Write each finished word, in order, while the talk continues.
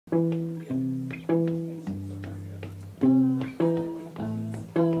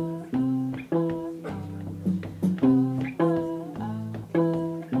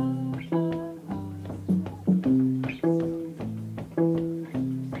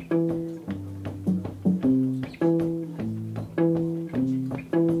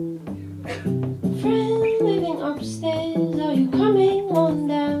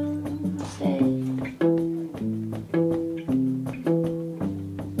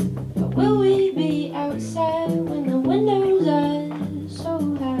Will we be outside when the windows are so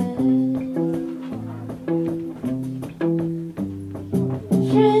high?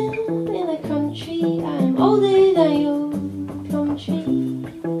 Friend in the country, I'm older than your country.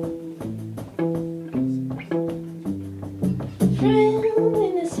 Friend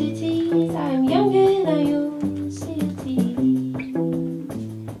in the city, I'm younger than your city.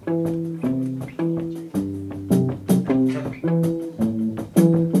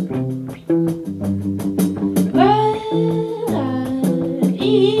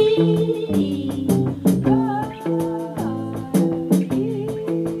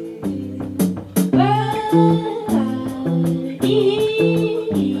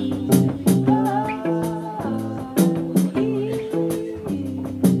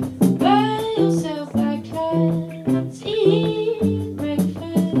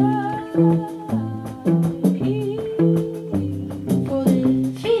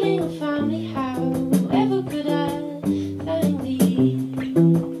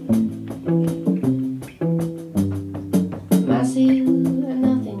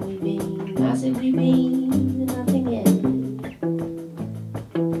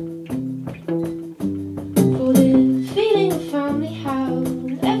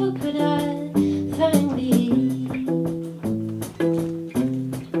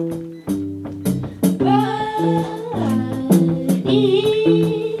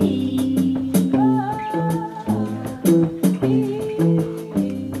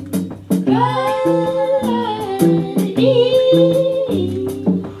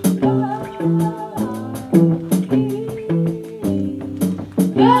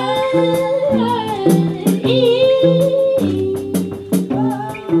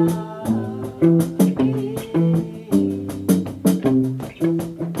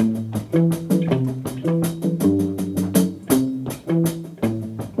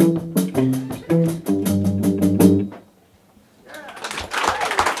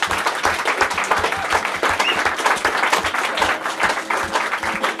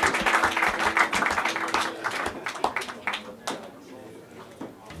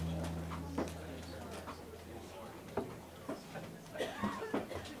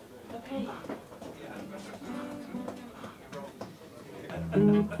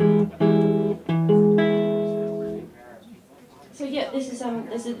 So yeah, this is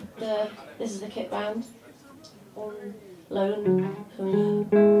the kit band on loan from you,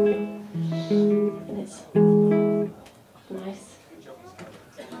 and it's nice.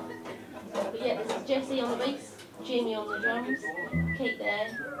 But yeah, this is Jessie on the bass, Jamie on the drums, Kate there,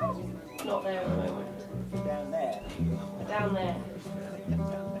 not there at the moment. Down there. Down there.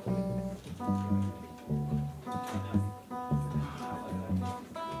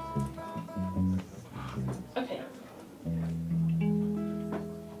 Okay.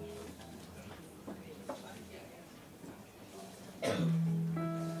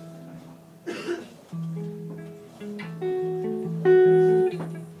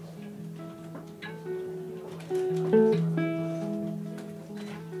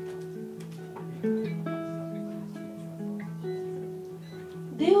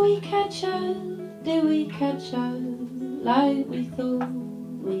 Did we catch up like we thought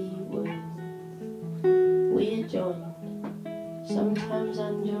we would? We're joined, sometimes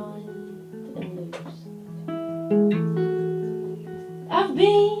unjoined and loose. I've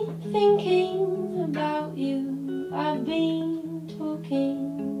been thinking about you, I've been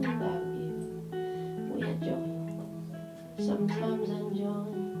talking about you. We're joined, sometimes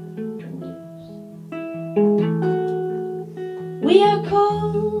unjoined and loose. We are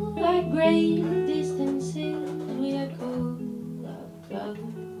cold like great distances, we are cold like close.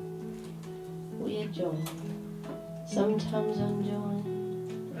 We are joined, sometimes unjoined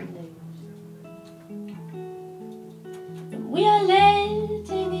and loose. And we are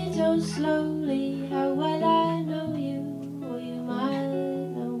letting it all slowly, how well I know you, or you might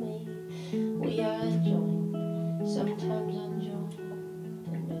know me. We are joined, sometimes unjoined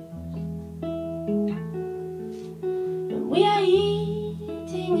and loose. And we are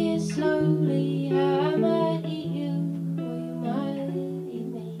eating it slowly, how I might eat you, or you might eat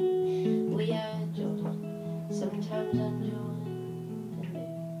me. We are joined, sometimes unjoined and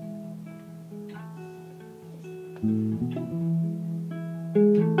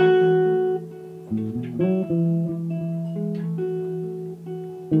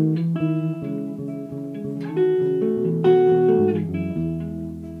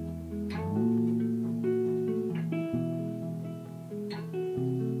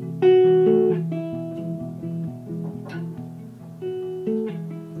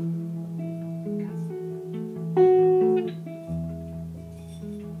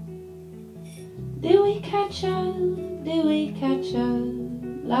Did we catch up? Did we catch up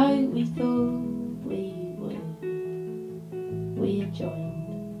like we thought we would? We had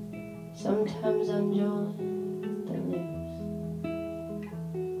joined, sometimes unjoined and loose.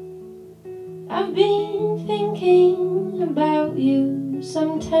 I've been thinking about you,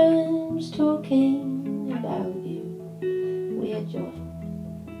 sometimes talking